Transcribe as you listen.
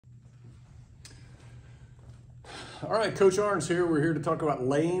All right, Coach Arns here. We're here to talk about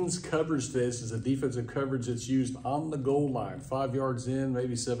lanes coverage today. This is a defensive coverage that's used on the goal line, 5 yards in,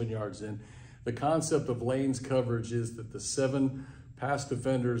 maybe 7 yards in. The concept of lanes coverage is that the 7 pass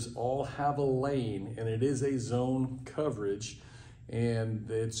defenders all have a lane, and it is a zone coverage. And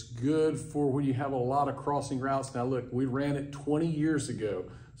it's good for when you have a lot of crossing routes. Now look, we ran it 20 years ago,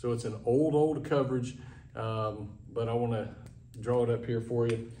 so it's an old coverage, but I want to draw it up here for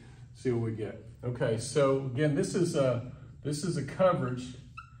you, see what we get. Okay, so again, this is a coverage.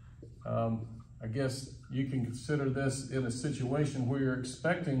 I guess you can consider this in a situation where you're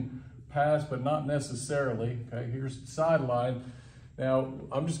expecting pass, but not necessarily. Okay, here's the sideline. Now,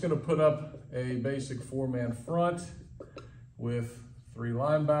 I'm just going to put up a basic 4-man front with 3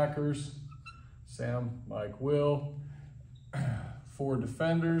 linebackers, Sam, Mike, Will, 4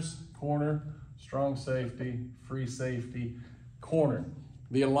 defenders, corner, strong safety, free safety, corner.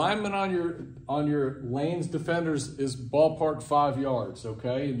 The alignment on your lanes defenders is ballpark 5 yards,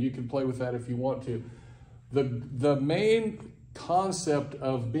 okay? And you can play with that if you want to. The main concept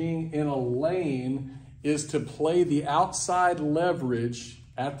of being in a lane is to play the outside leverage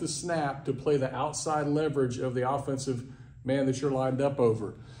at the snap, to play the outside leverage of the offensive man that you're lined up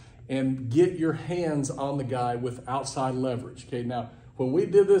over, and get your hands on the guy with outside leverage. Okay, now when we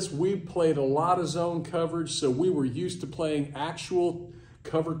did this, we played a lot of zone coverage, so we were used to playing actual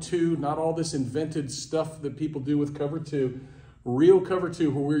cover 2, not all this invented stuff that people do with cover 2, real cover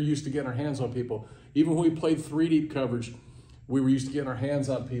 2 where we're used to getting our hands on people. Even when we played 3 deep coverage, we were used to getting our hands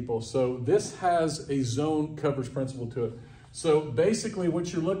on people. So this has a zone coverage principle to it. So basically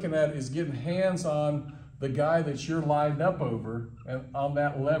what you're looking at is getting hands on the guy that you're lined up over and on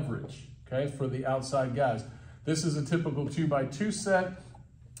that leverage, okay, for the outside guys. This is a typical 2x2 set.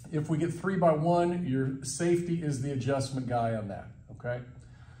 If we get 3x1, your safety is the adjustment guy on that, okay?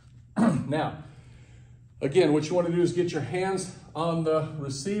 Now, again, what you want to do is get your hands on the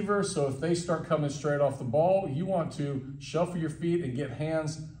receiver. So if they start coming straight off the ball, you want to shuffle your feet and get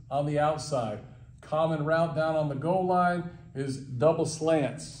hands on the outside. Common route down on the goal line is double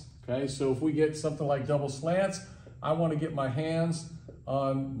slants. Okay, so if we get something like double slants, I want to get my hands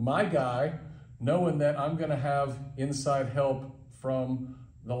on my guy, knowing that I'm going to have inside help from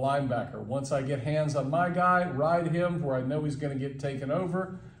the linebacker. Once I get hands on my guy, ride him where I know he's going to get taken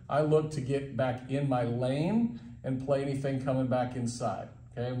over, I look to get back in my lane and play anything coming back inside.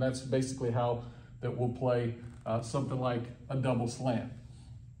 Okay, and that's basically how that we'll play something like a double slant.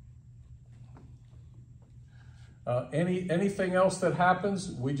 Anything else that happens,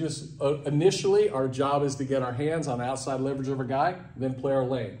 we just, initially, our job is to get our hands on the outside leverage of our guy, then play our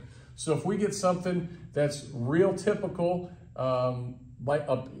lane. So if we get something that's real typical,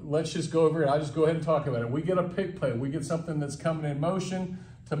 let's just go over it. I'll just go ahead and talk about it. We get a pick play. We get something that's coming in motion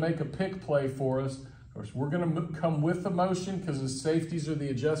to make a pick play for us. Of course, we're going to come with the motion because the safeties are the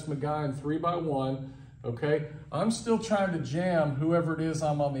adjustment guy in 3x1, okay? I'm still trying to jam whoever it is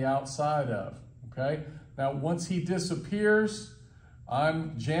I'm on the outside of, okay? Now, once he disappears,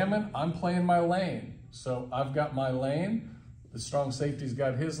 I'm jamming, I'm playing my lane. So I've got my lane, the strong safety's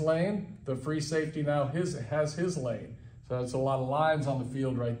got his lane, the free safety now has his lane. So that's a lot of lines on the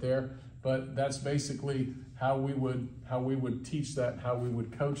field right there, but that's basically how we would teach that, how we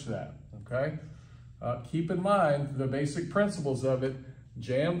would coach that, okay? Keep in mind the basic principles of it.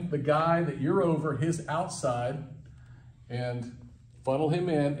 Jam the guy that you're over, his outside, and funnel him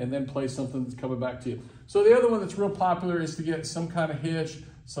in, and then play something that's coming back to you. So the other one that's real popular is to get some kind of hitch,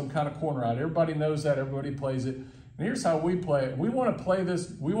 some kind of corner out. Everybody knows that, everybody plays it. And here's how we play it. We want to play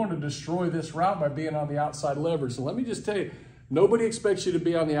this, we want to destroy this route by being on the outside leverage. So let me just tell you, nobody expects you to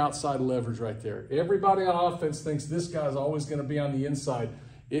be on the outside leverage right there. Everybody on offense thinks this guy's always going to be on the inside.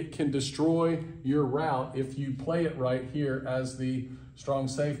 It can destroy your route if you play it right here as the strong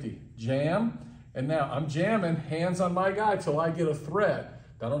safety. Jam, and now I'm jamming, hands on my guy till I get a threat.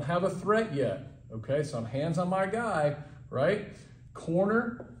 I don't have a threat yet, okay? So I'm hands on my guy, right?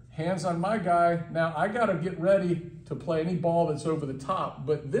 Corner, hands on my guy. Now I got to get ready to play any ball that's over the top,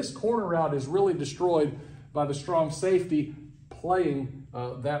 but this corner route is really destroyed by the strong safety playing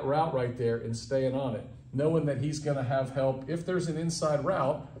that route right there and staying on it, knowing that he's going to have help. If there's an inside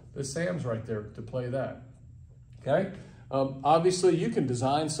route, the Sam's right there to play that, okay? Obviously, you can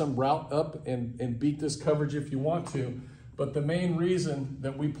design some route up and beat this coverage if you want to, but the main reason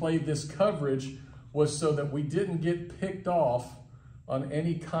that we played this coverage was so that we didn't get picked off on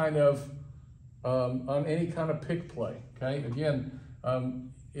any kind of pick play, okay? Again,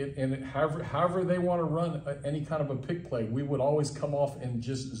 however they want to run any kind of a pick play, we would always come off and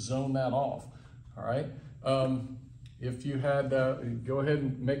just zone that off, all right? if you had, go ahead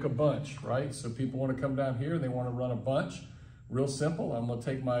and make a bunch, right? So people want to come down here, they want to run a bunch. Real simple. I'm going to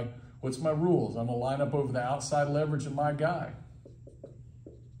take what's my rules? I'm going to line up over the outside leverage of my guy.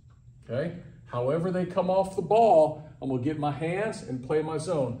 Okay? However they come off the ball, I'm going to get my hands and play my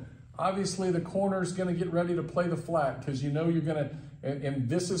zone. Obviously, the corner is going to get ready to play the flat because you know you're going to, and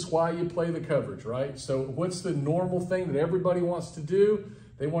this is why you play the coverage, right? So what's the normal thing that everybody wants to do?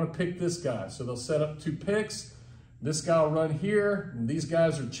 They want to pick this guy. So they'll set up 2 picks. This guy will run here, and these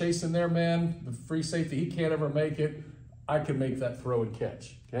guys are chasing their man. The free safety, he can't ever make it. I can make that throw and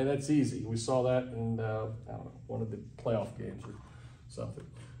catch. Okay, that's easy. We saw that in, I don't know, one of the playoff games or something.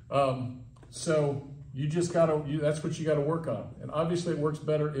 So you just got to, that's what you got to work on. And obviously it works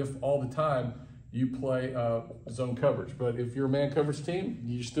better if all the time you play zone coverage. But if you're a man coverage team,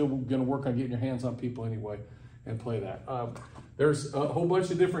 you're still going to work on getting your hands on people anyway and play that. There's a whole bunch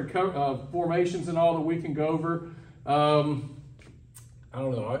of different formations and all that we can go over. I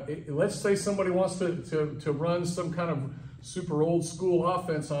don't know. Let's say somebody wants to run some kind of super old school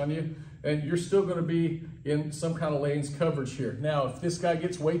offense on you, and you're still going to be in some kind of lanes coverage here. Now, if this guy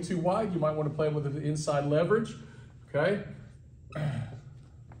gets way too wide, you might want to play with the inside leverage, okay?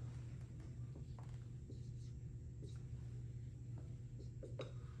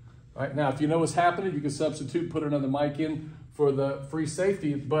 All right, now, if you know what's happening, you can substitute, put another mic in for the free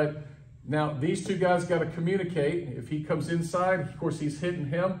safety, but now these 2 guys got to communicate. If he comes inside, of course, he's hitting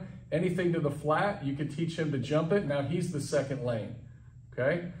him. Anything to the flat, you could teach him to jump it. Now he's the second lane,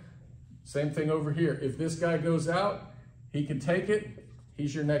 okay? Same thing over here. If this guy goes out, he can take it.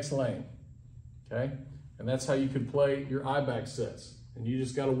 He's your next lane, okay? And that's how you can play your I-back sets. And you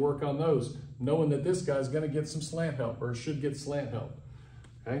just got to work on those, knowing that this guy's going to get some slant help or should get slant help,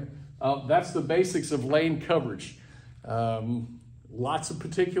 okay? That's the basics of lane coverage. Lots of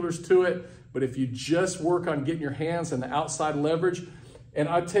particulars to it, but if you just work on getting your hands and the outside leverage, and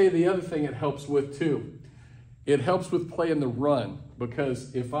I'll tell you the other thing it helps with too. It helps with playing the run,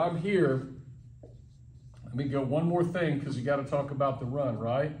 because if I'm here, let me go one more thing because you got to talk about the run,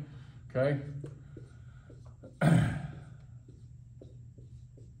 right? Okay.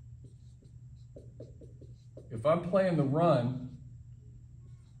 If I'm playing the run,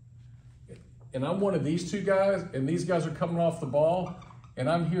 and I'm one of these 2 guys, and these guys are coming off the ball, and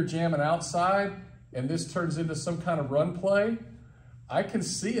I'm here jamming outside, and this turns into some kind of run play, I can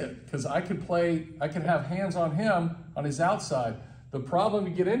see it because I can have hands on him on his outside. The problem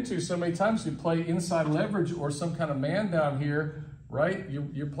you get into so many times, you play inside leverage or some kind of man down here, right?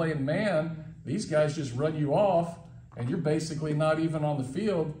 You're playing man. These guys just run you off, and you're basically not even on the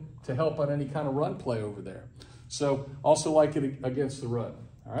field to help on any kind of run play over there. So also like it against the run,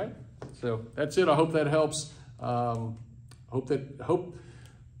 all right? So that's it. I hope that helps. Hope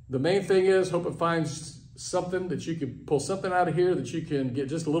the main thing is, hope it finds something that you can pull something out of here that you can get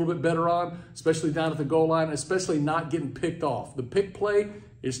just a little bit better on, especially down at the goal line, especially not getting picked off. The pick play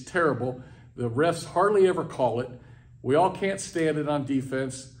is terrible. The refs hardly ever call it. We all can't stand it on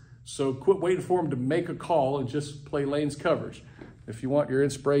defense. So quit waiting for them to make a call and just play lanes coverage. If you want your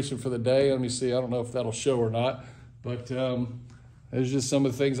inspiration for the day, let me see. I don't know if that'll show or not, but there's just some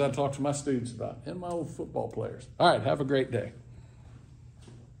of the things I talk to my students about and my old football players. All right, have a great day.